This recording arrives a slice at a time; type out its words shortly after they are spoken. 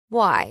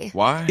Why?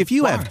 Why? If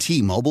you have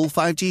T-Mobile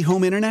 5G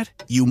home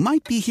internet, you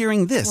might be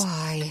hearing this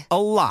Why?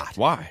 a lot.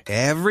 Why?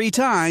 Every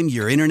time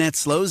your internet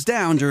slows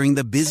down during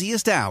the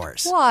busiest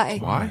hours. Why?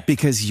 Why?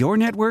 Because your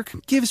network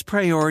gives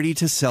priority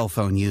to cell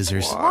phone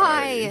users.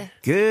 Why?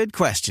 Good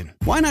question.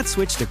 Why not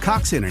switch to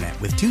Cox Internet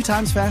with 2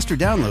 times faster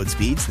download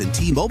speeds than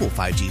T-Mobile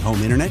 5G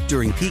home internet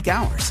during peak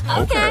hours?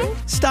 Okay.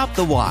 Stop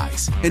the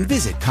whys and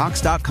visit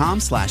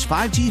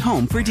cox.com/5G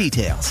home for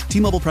details.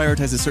 T-Mobile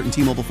prioritizes certain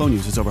T-Mobile phone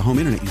users over home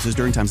internet users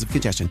during times of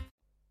congestion.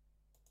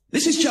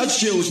 This is Judge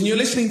Jules, and you're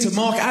listening to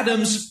Mark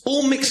Adams,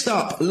 All Mixed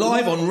Up,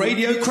 live on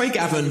Radio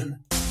Craigavon.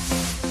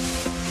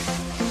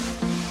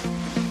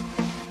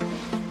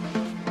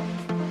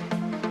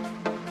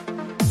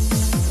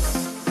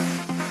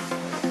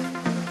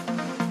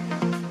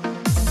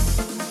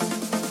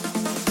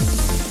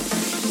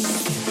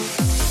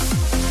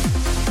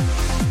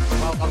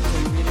 Welcome to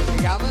Radio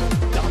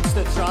Craigavon. That's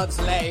the Trods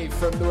live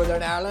from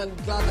Northern Ireland.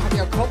 Glad to have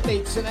your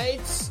company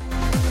tonight.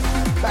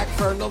 Back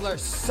for another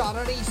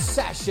Saturday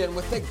session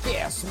with the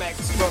guest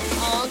mix from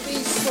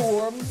Andy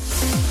Storm.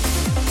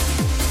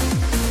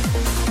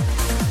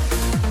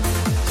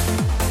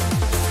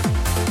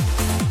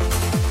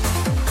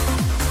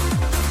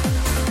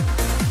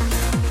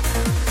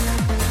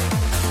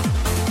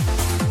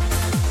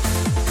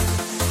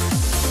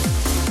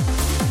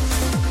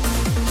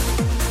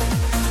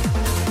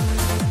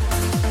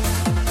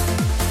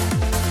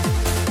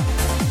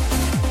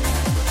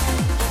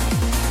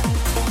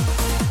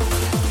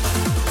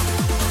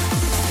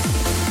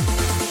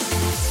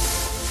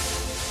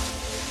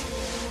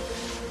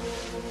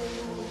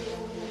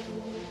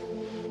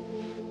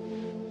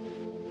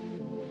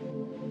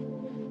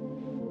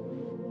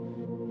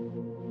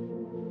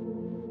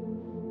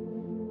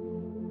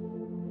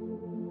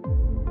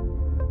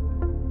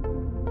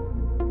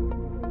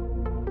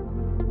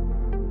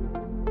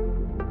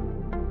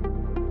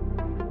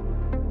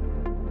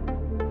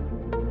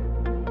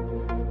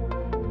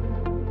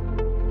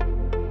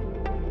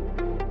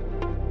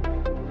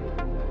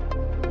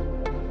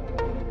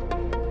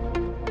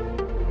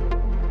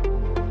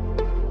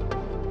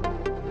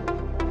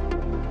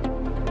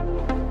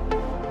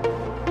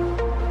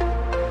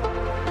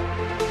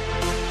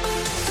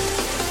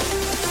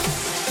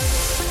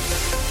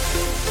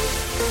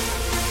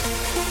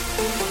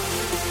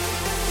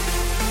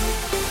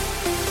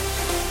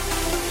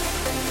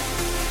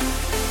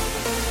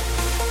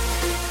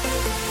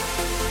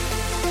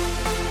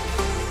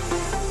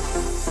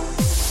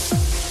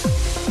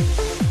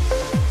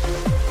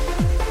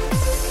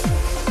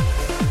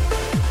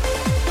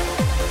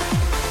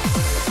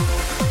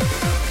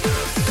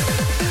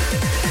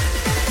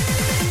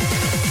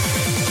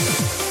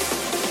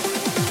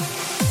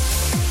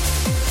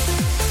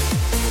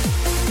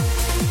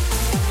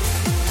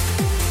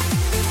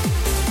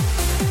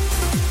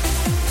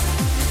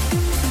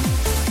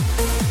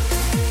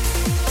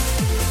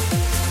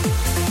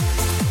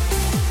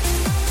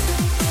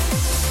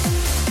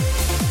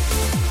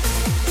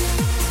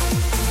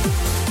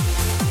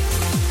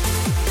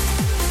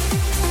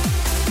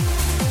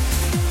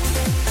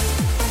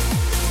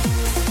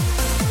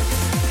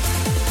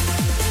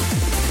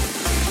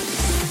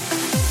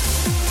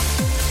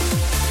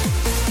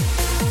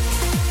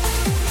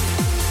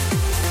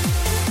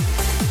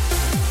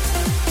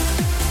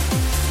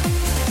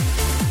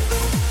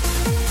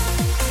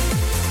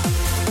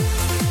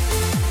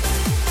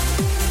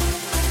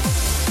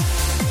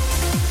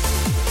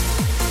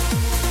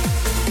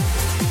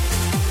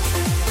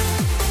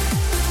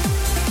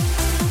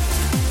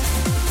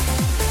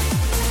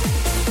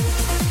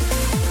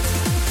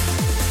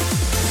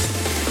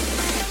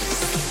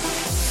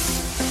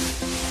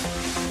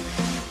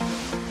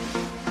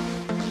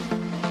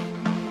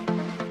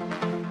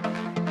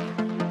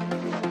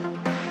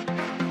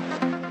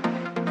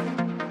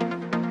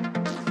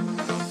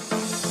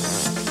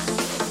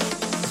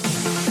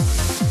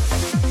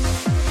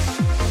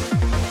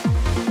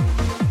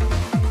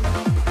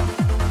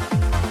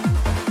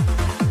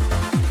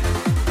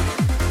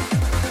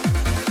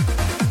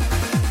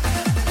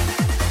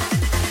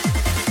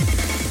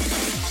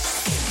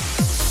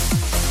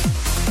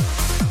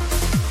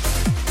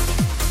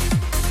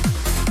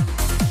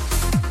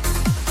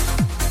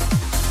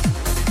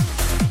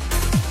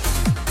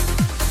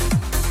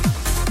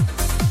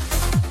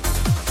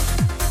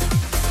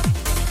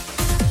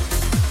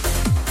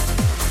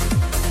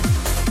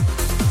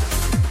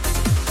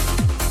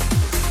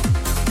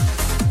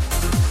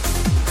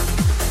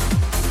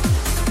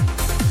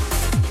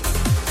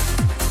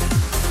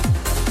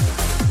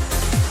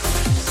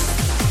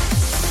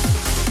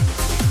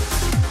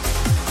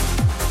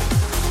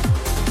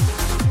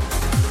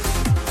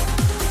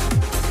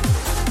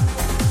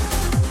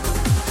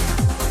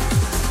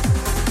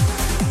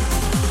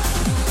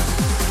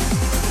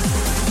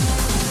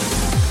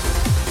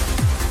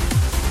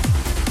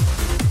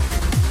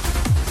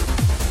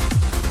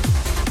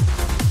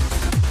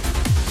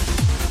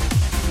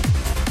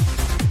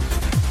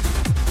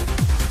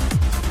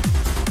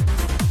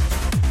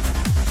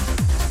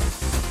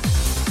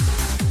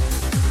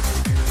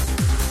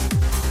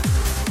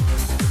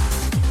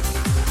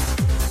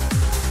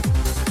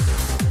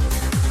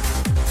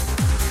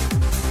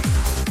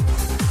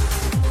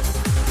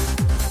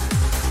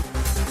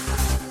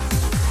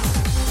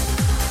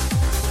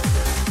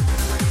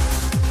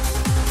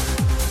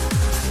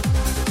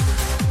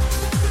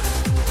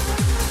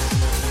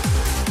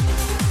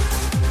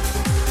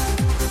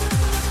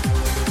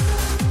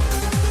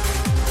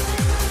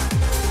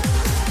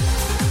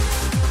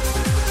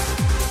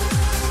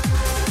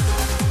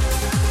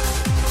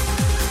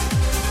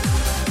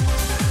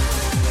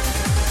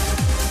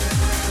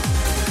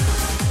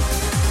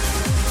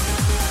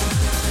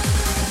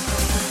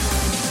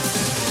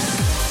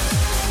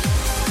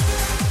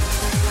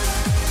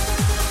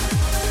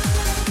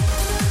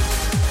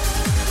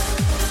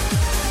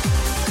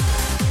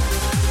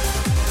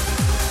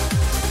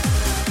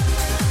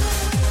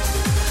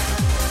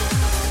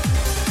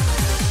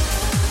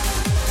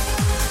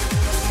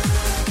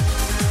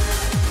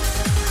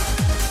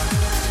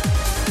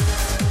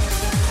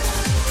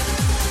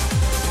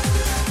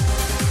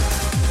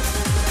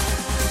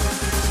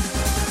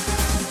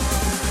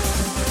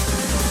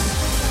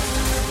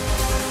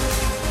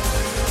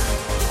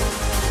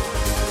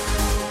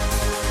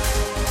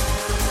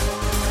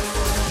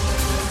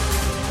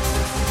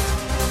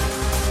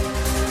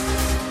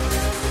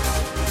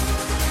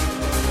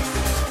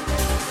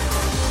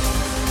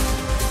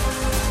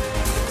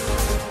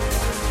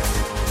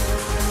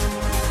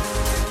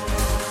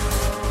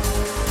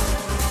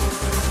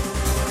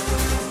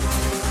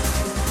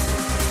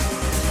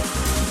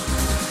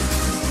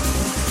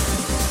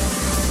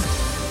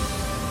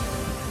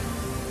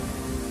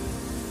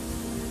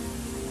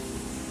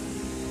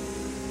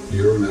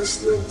 You're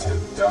listening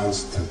to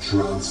Dance to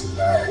Trance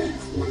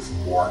Live with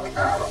Mark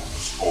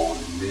Adams on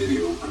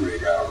Radio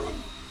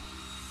Craigavon.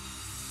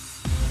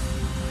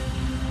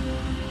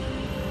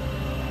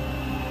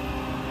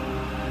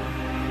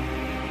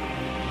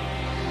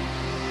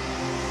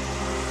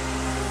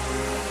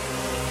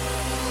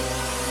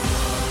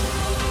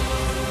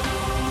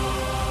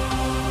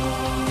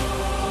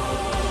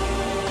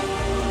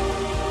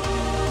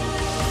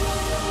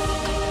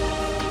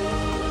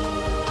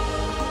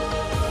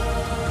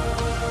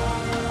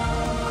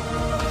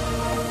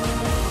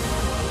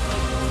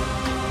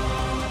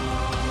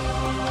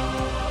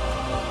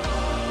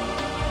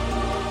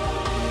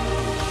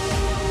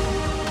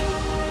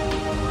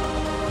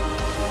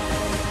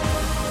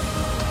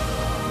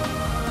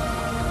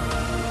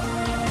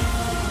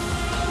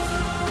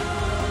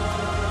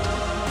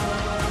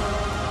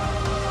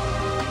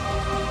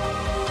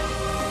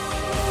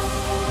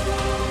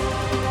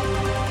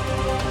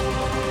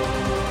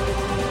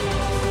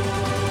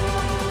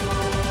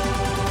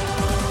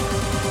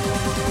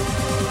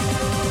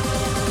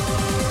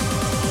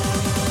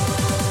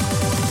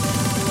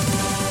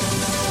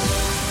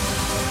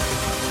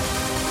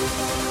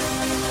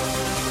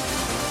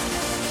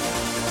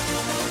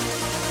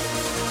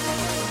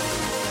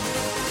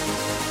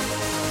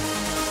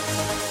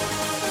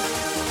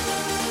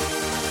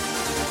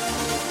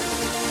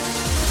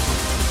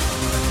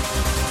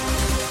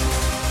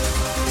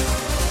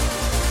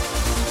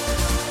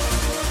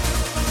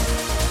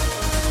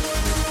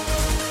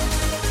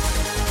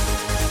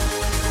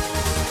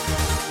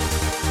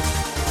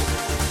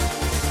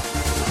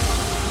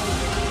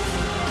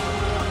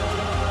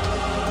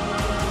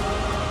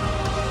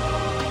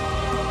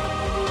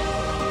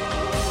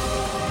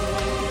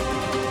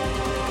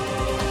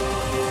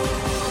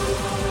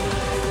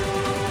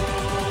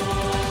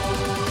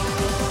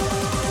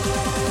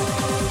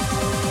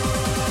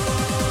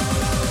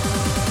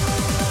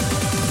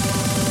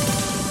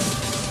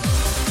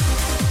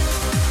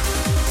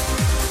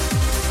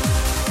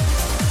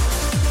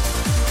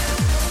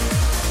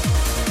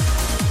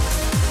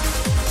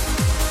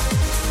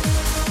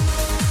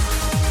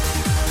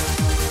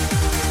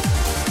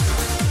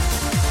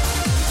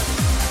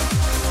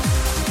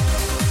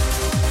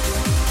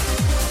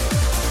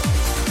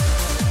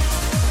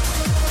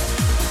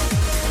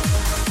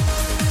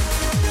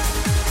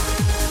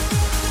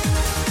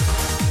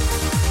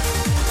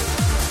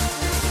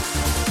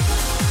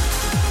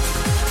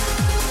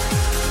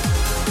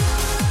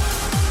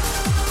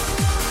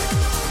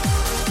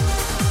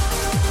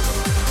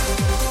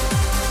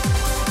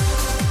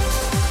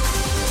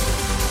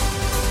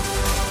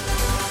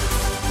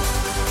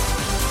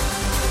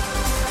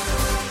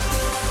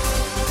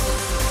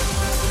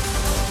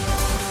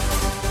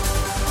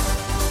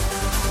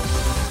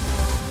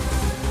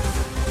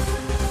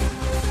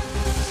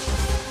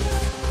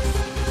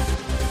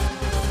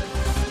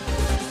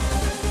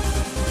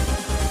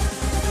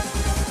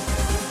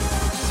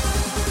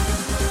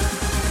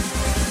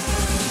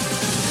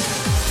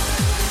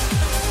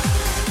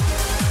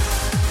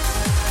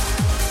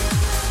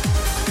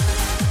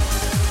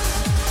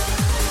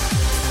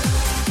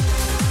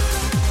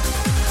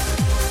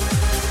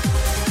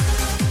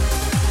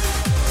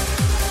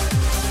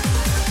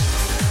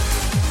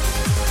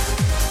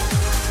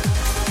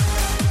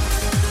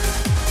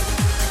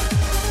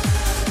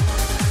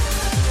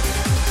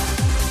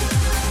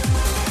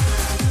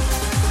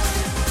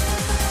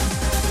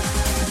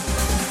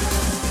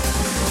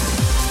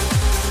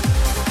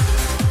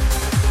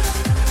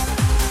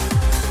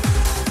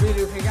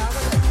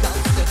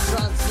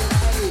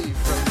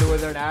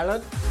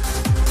 Ireland.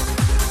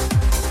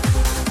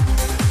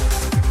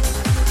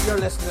 You're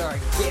listening to our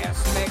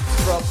guest mix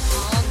from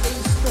Andy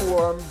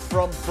Storm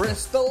from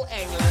Bristol,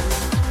 England.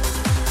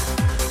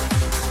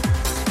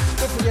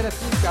 Don't forget, if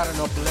you've got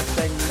an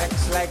uplifting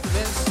mix like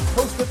this,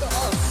 post it to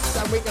us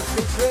and we can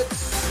feature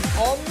it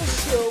on the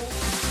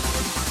show.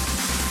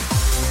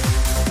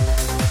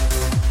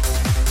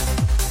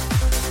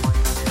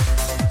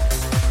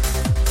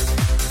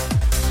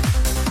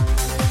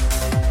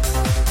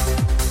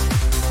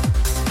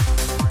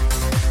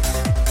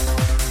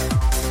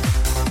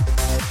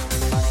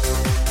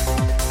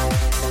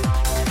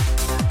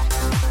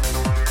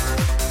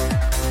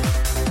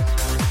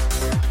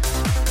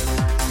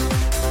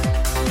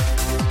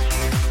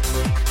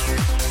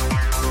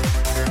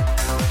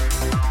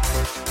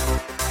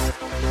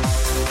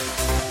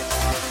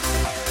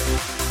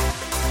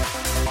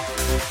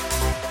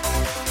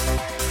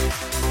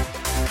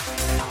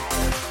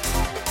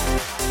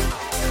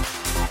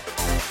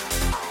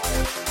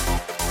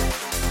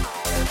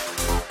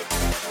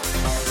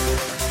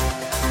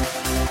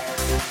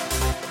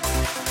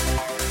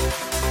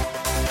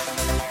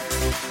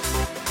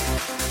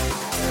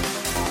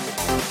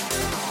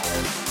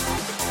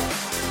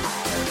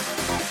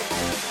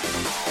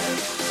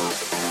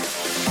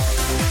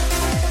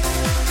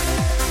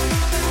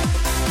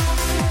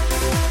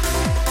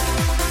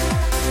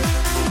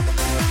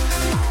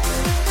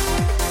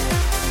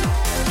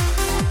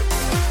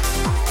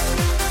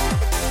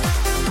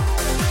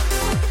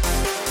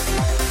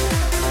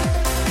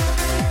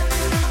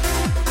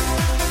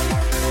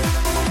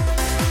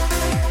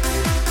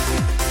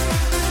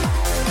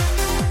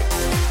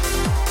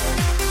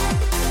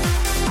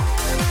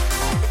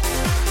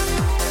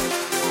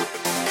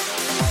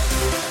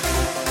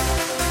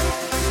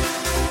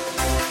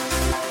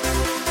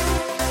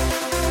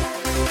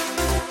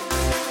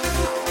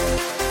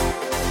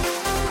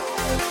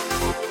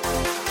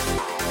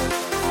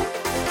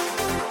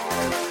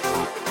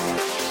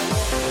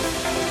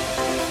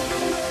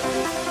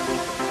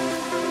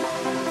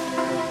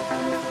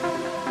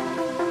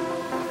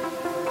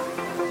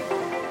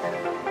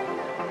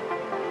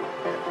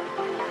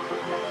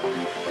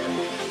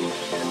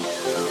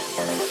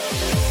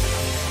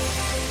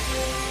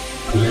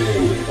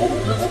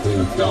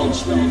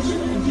 dance music.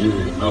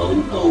 You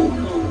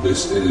know,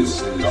 this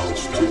is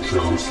Dance to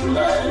Trance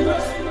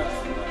Live.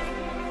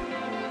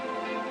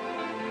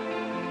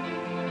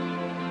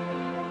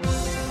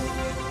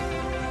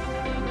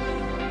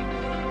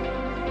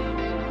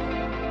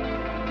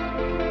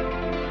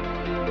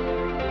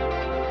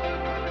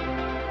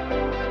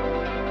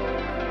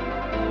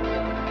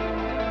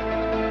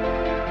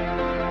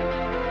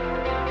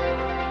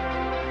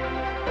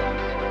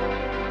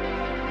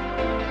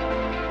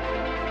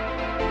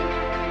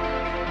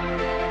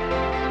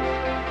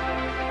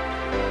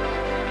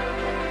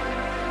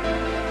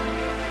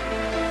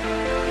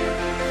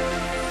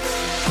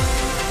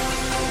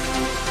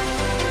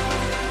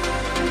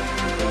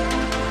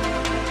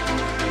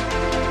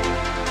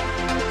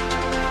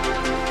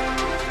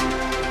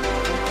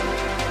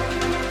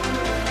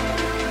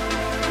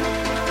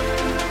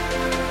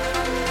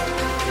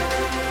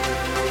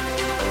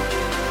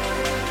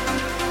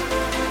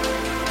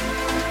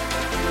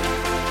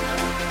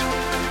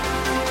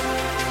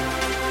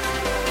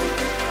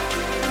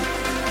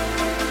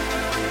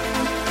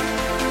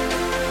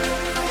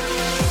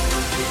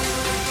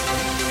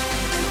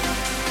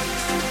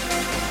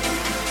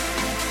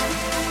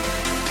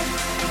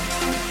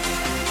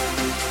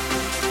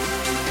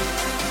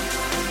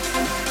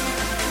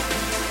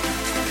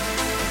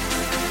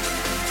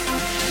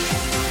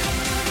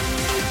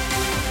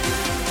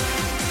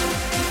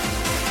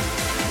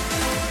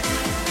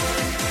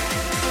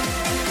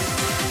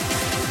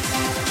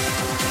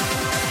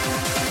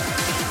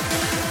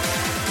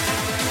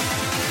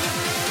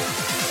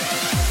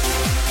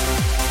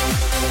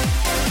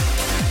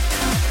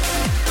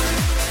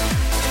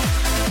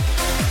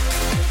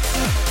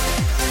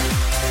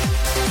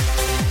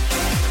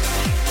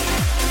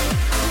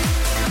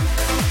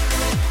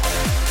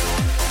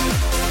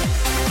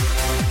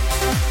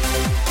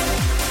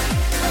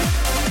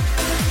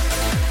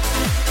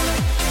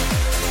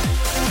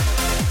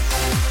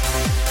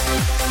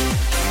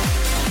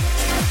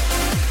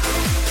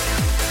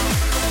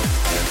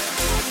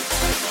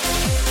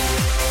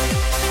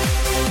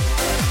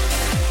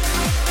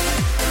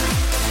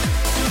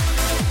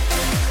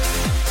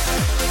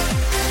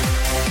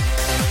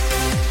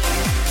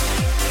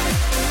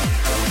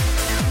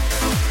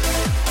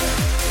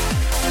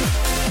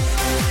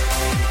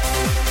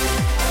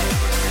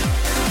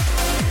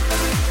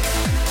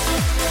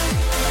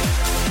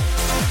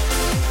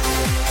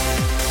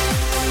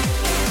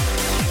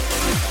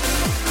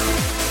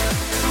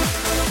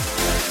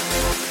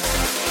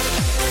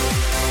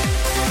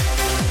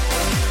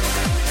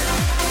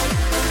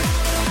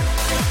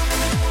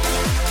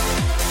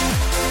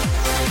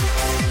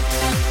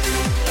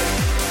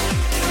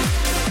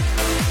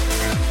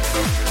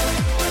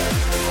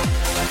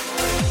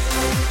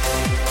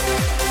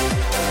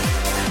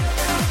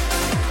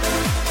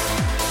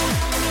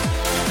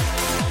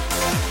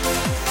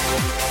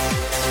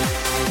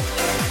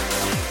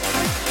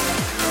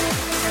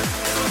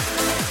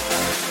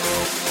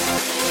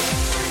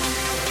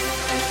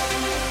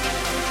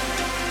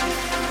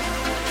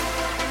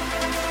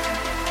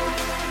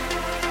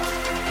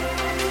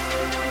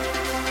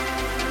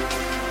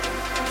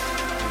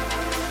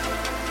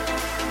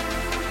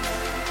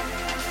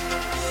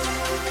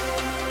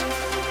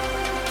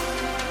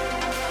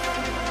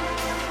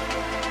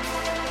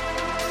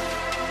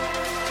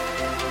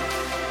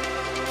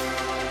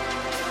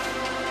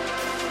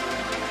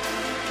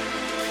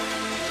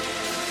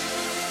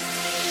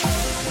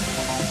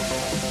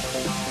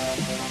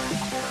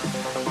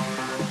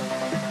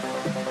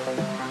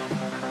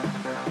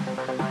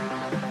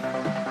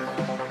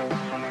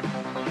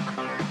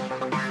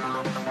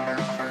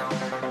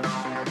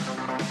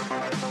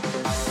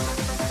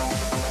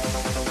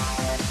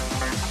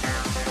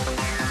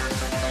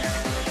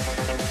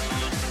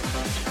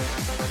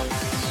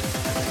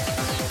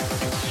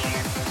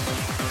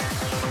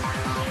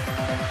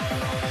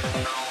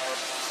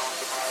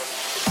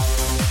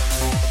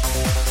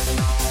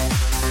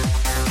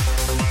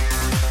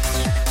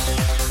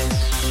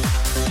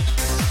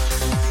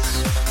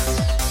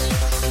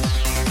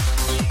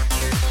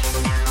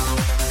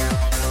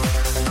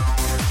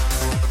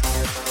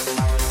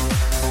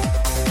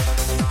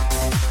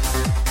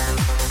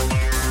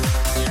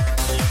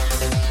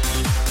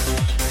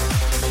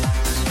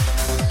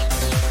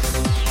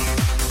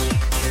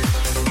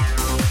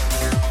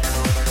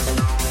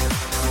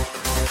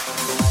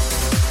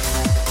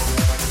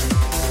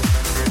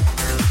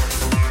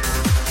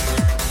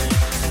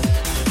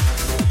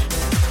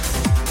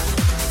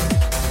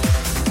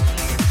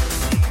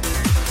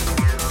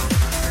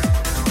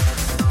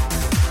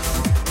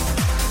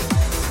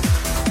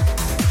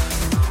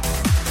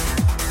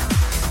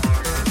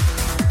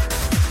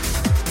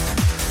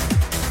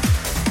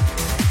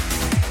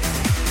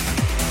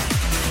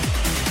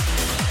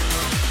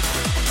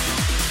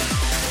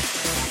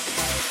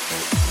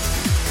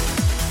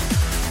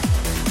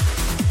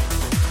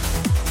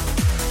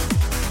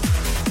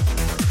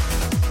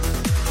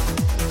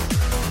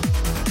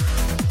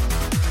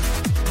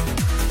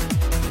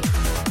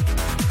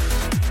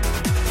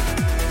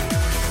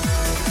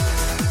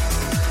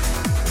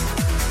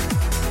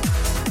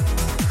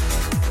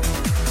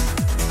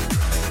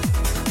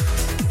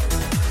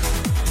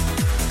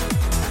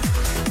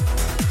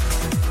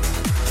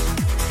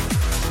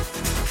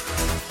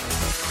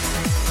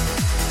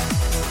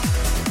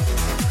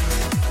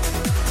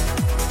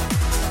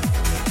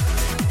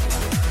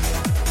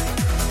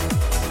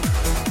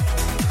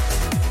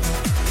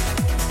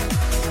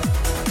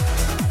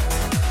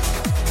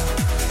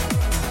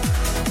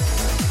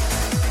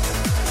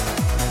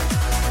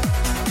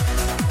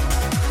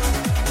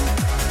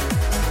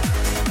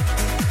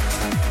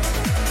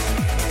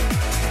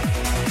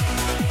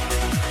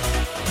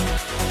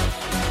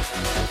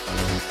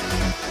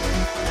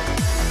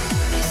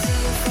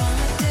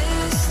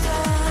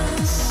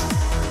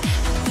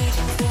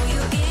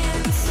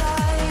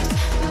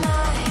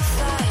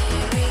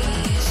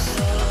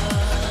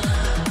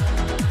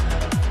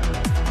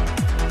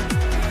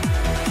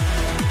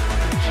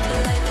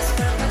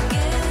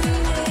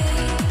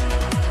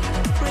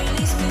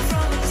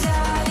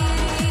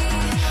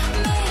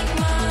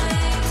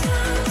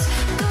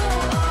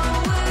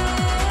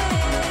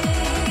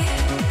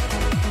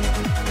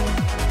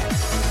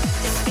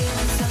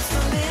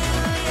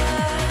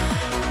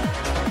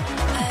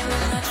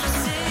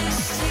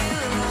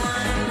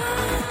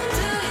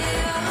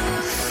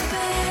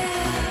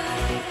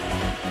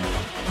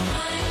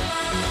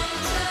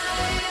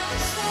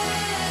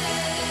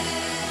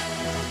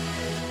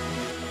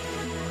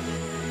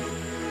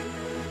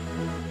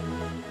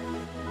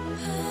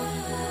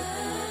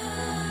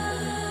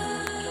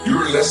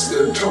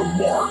 listening to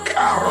Mark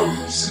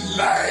Adams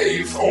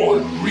live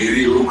on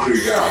Radio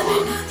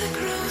Craigavon.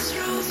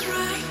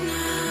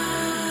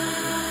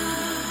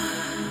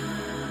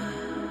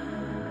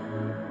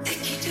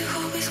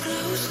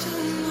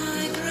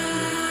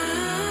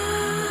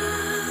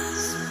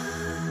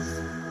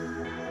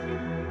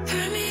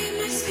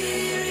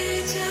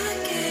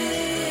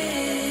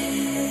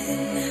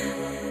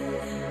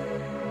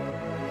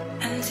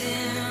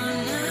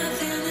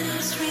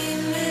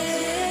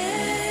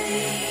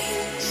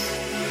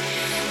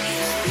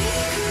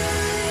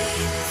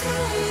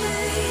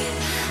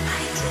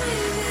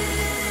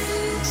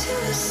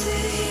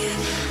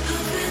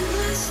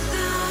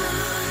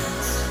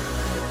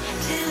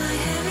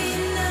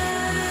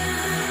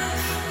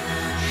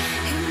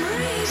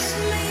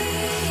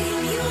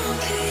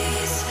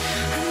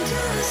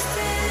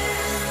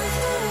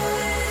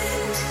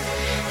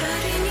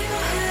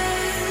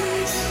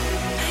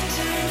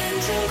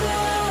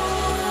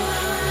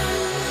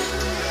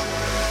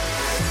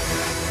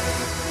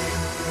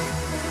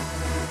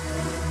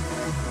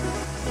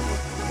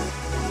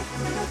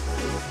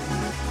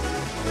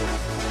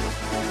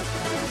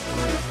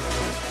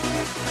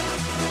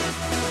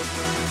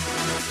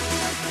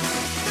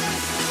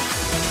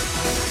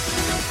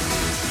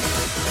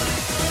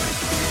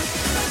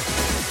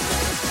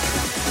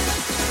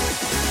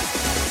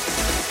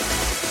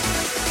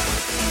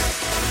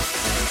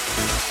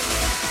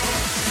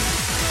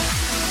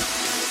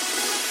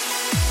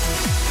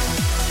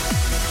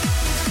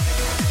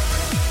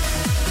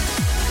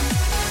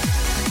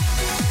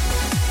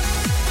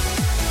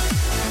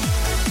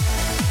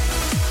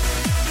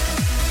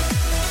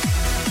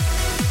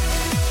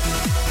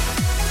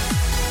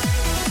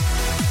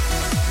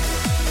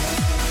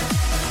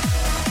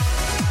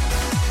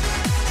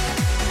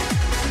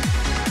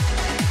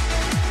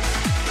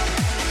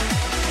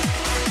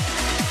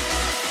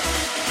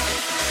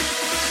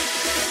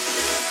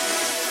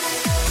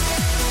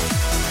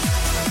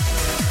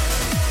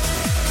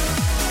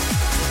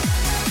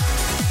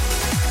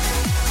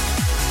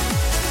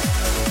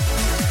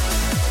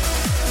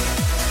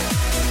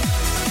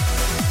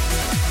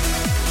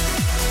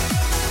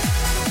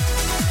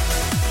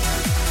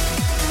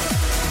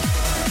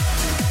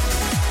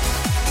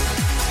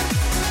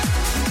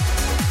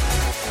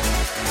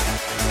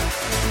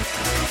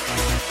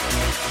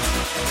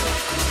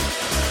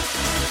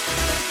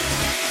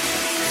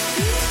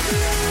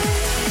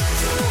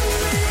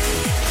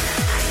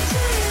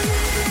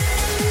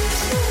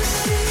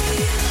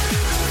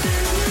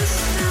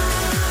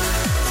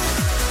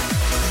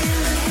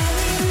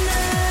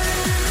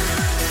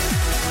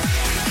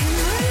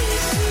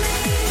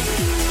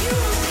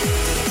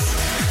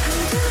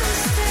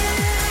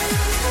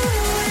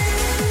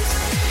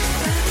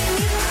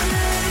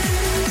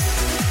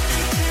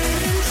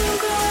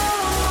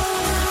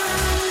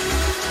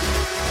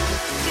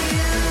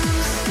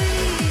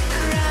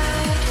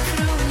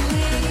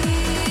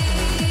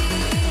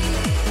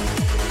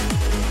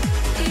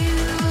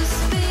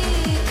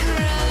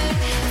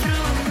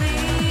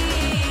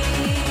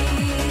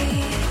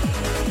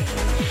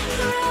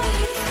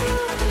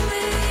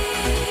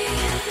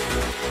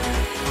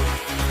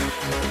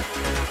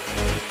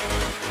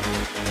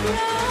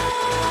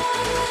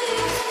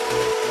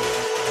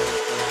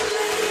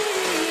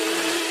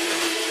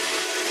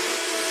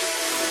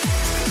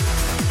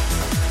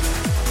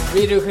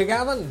 Radio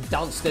Craigavon,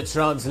 Dance the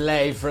Trance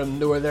live from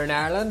Northern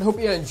Ireland. Hope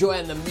you're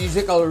enjoying the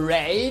musical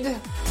ride.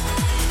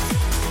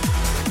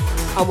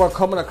 And we're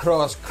coming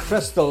across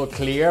crystal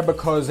clear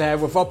because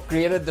we've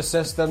upgraded the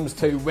systems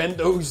to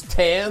Windows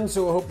 10,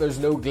 so I hope there's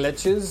no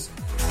glitches.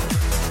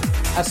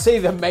 I see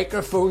the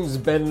microphone's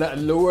been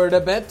lowered a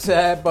bit,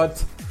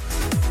 but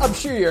I'm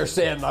sure you're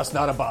saying that's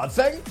not a bad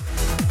thing.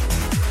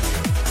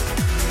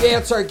 Yeah,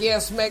 it's our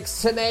guest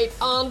mix tonight,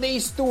 Andy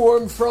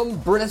Storm from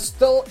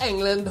Bristol,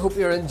 England. Hope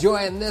you're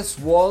enjoying this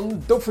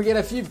one. Don't forget,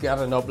 if you've got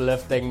an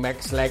uplifting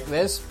mix like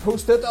this,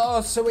 post it to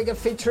us so we can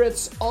feature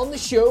it on the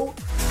show.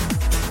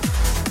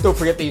 Don't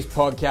forget, these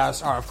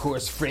podcasts are of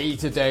course free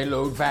to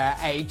download via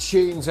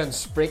iTunes and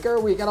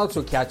Spreaker. We can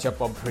also catch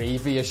up on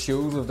previous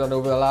shows we've done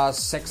over the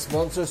last 6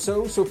 months or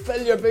so. So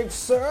fill your boots,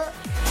 sir.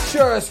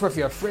 Share us with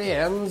your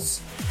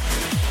friends.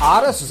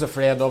 Add us as a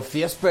friend on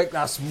Facebook.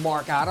 That's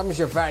Mark Adams.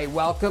 You're very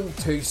welcome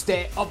to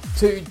stay up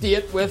to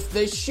date with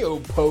the show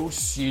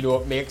posts. You know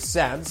it makes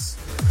sense.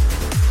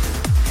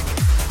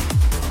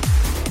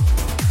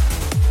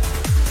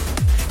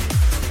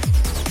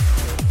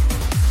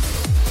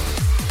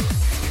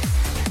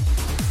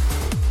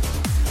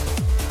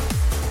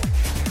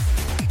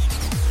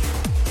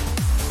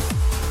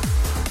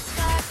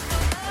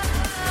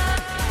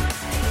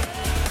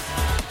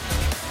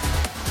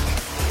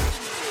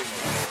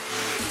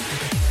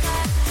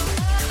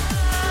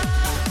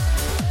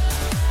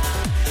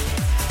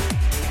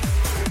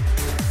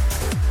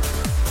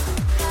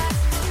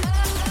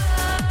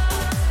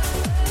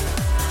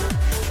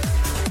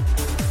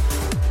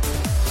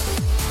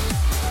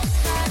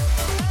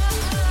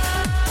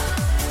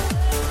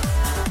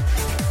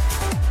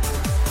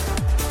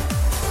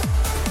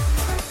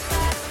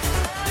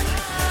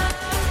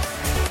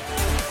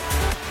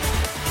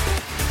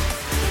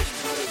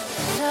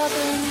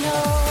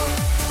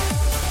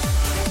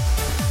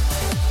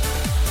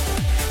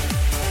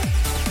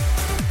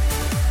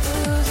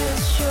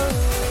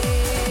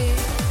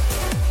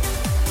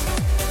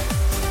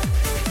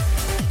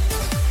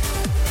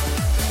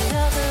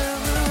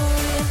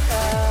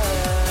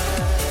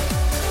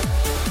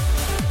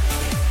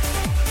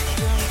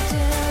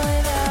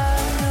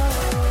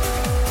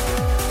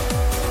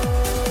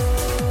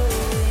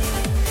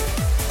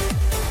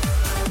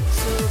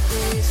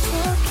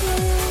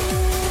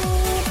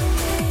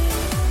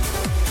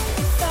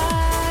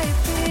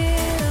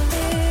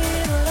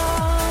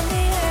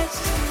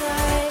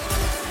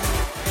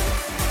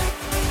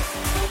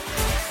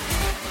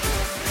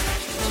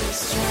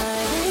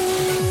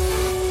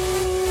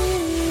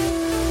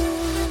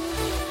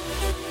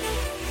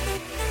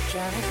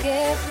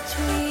 read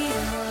between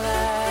the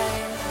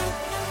lines.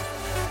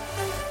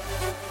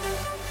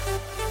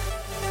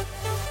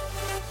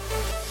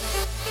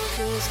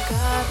 'Cause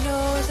God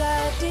knows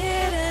I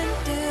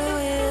didn't do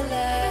it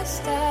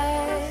last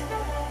time.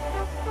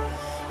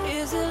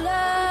 Is it love?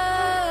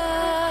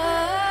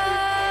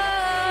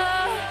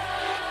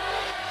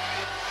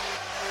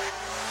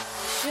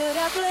 Should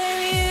I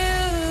blame you?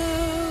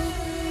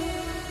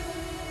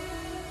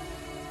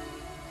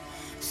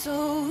 So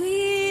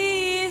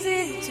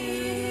easy to.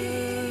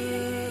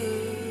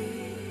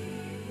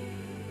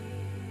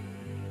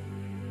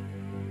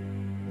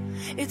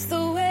 It's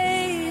the way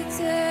you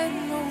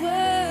turn the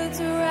words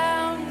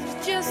around,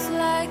 just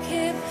like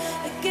in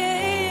a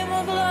game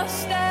of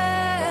lost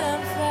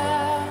and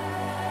found.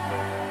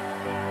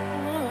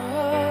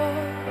 Oh.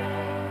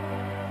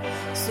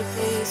 So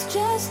please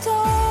just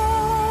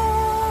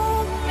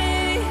hold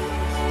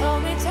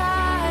me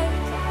tight.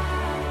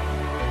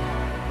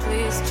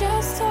 Please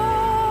just hold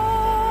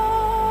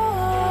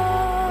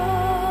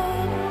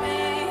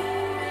me.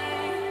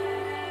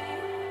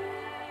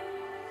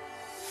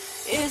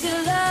 Is it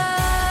love?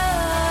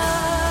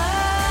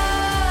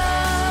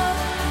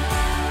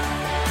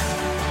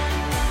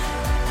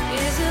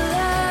 Is it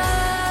love?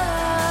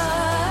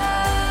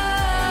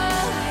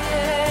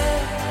 Yeah.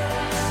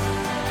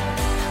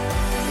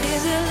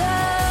 Is it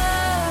love?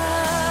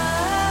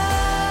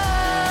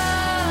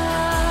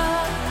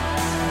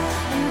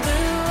 And do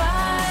I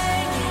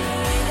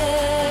need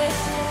it?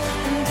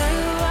 And do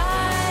I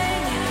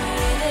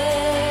need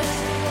it?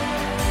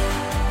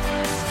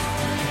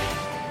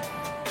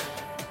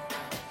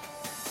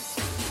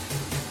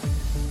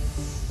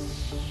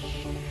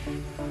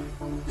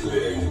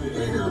 Playing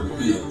bigger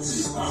beats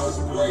as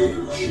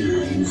brighter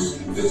tunes.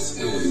 This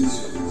is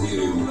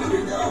Radio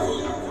Craig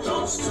Allen,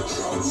 Dance to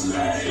Trance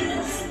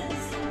Live.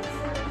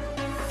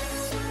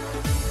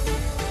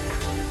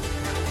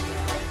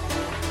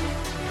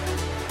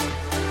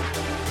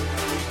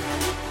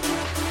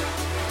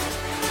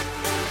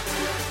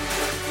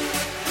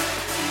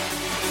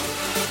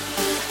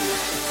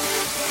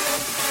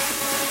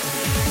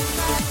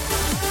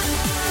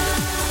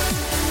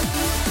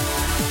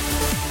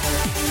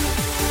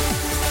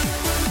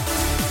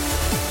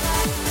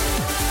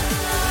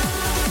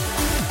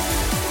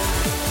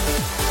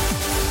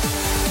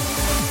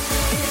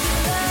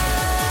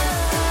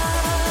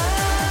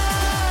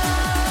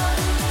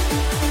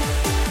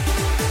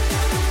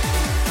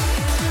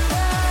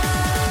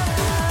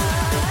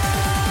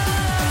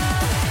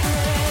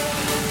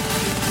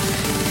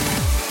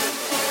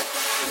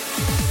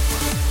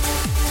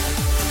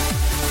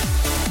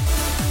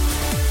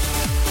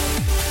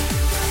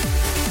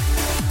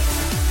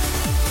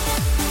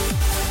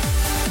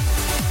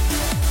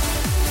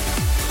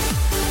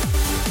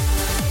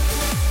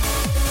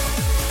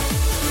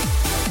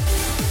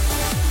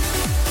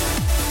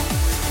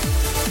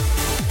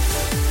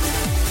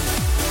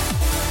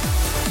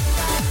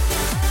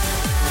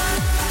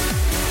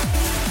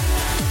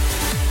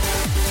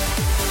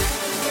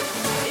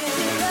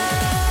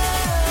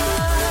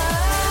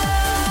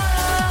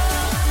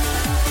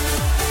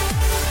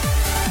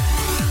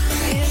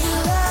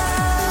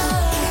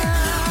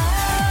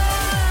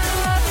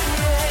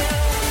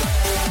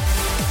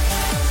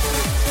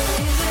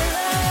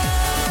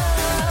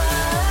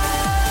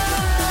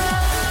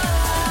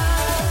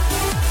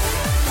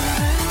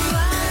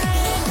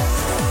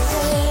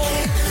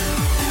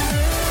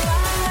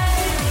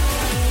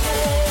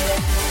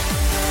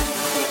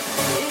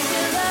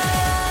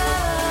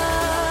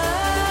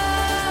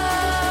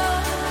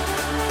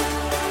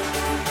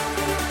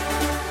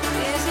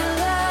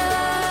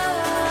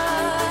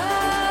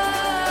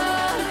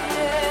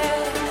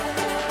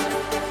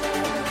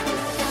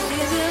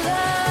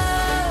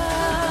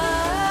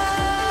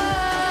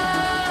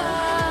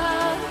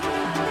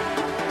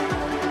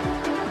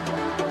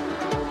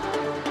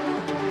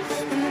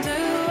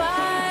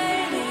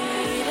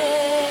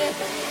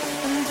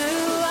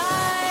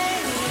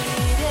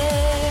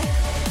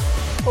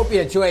 Hope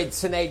you enjoyed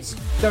tonight's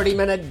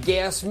 30-minute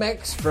guest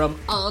mix from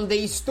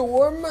Andy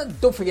Storm.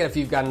 Don't forget, if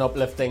you've got an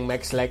uplifting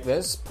mix like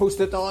this, post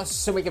it to us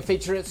so we can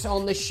feature it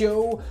on the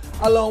show,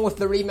 along with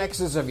the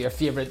remixes of your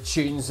favourite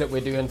tunes that we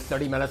do in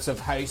 30 minutes of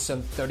house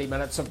and 30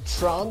 minutes of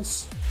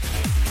trance.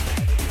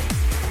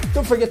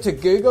 Don't forget to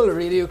Google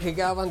Radio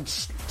Craigavon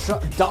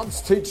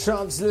Dance to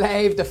Trance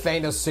Live to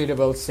find a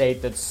suitable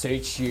site that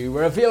suits you.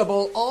 We're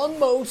available on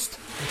most.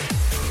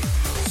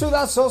 So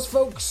that's us,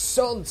 folks.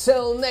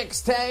 Until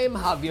next time,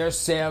 have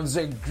yourselves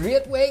a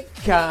great week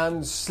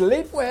and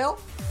sleep well.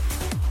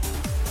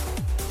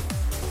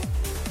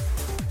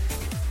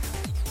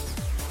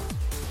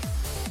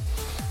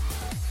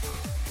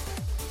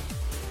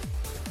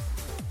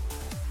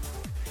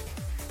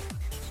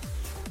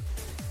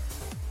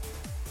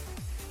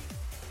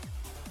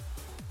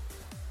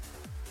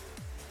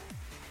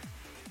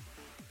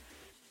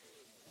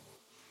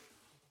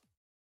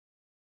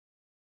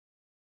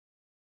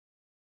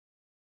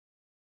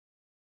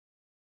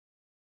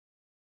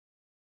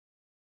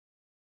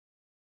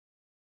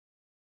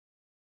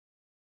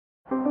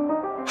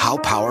 How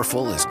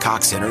powerful is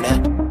Cox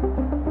Internet?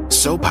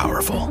 So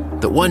powerful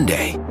that one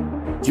day,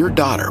 your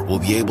daughter will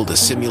be able to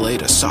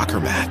simulate a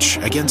soccer match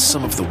against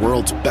some of the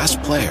world's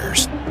best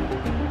players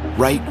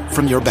right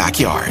from your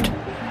backyard.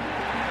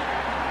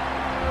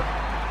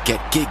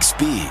 Get gig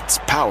speeds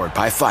powered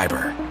by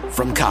fiber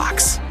from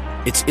Cox.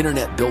 It's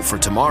internet built for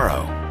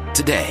tomorrow,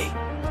 today.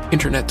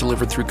 Internet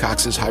delivered through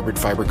Cox's hybrid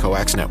fiber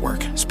coax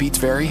network. Speeds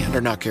vary and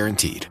are not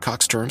guaranteed.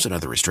 Cox terms and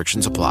other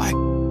restrictions apply.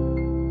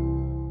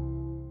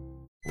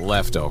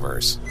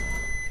 Leftovers.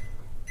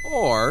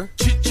 Or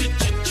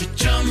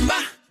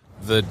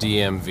the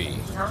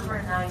DMV.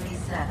 Number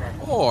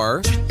 97.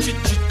 Or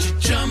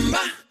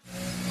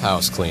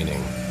house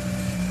cleaning.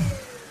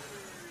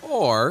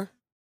 Or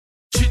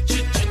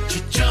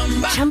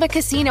Chumba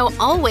Casino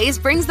always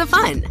brings the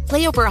fun.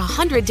 Play over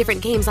 100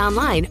 different games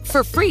online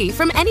for free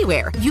from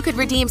anywhere. You could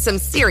redeem some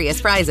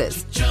serious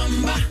prizes.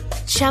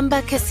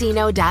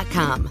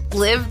 ChumbaCasino.com.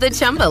 Live the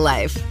Chumba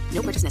life.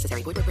 No purchase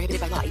necessary. Void where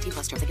prohibited by law. 18+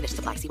 terms and conditions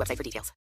apply. See website for details.